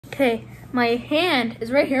Okay, my hand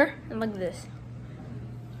is right here, and look at this.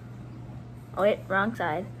 Oh wait, wrong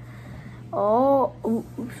side. Oh,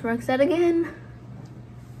 oops, wrong side again.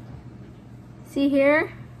 See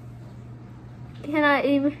here? Cannot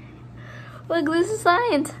even. Look, this is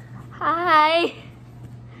science. Hi.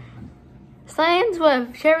 Science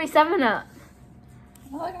with cherry 7-Up.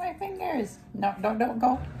 Oh, look at my fingers. No, don't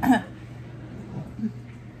go.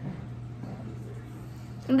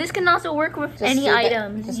 And this can also work with any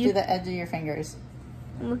item. Just do the edge of your fingers.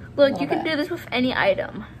 Look, you can do this with any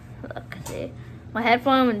item. Look, see, my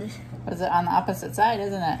headphones. Is it on the opposite side,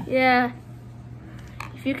 isn't it? Yeah.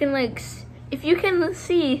 If you can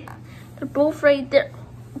see, they're both right there.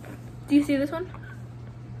 Do you see this one?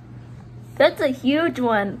 That's a huge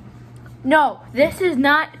one. No, this is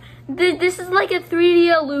not. This is like a 3D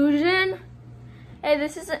illusion. Hey,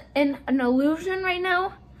 this is an illusion right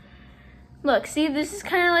now. Look, see, this is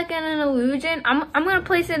kind of like an illusion. I'm gonna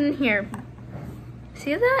place it in here.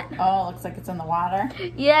 See that? Oh, it looks like it's in the water.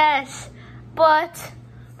 Yes, but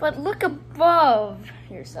look above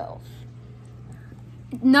yourself.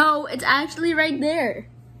 No, it's actually right there.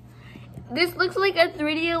 This looks like a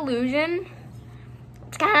 3D illusion.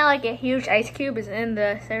 It's kind of like a huge ice cube is in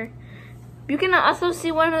the center. You can also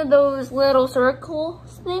see one of those little circle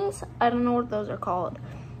things. I don't know what those are called,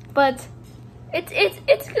 but it's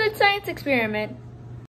a good science experiment.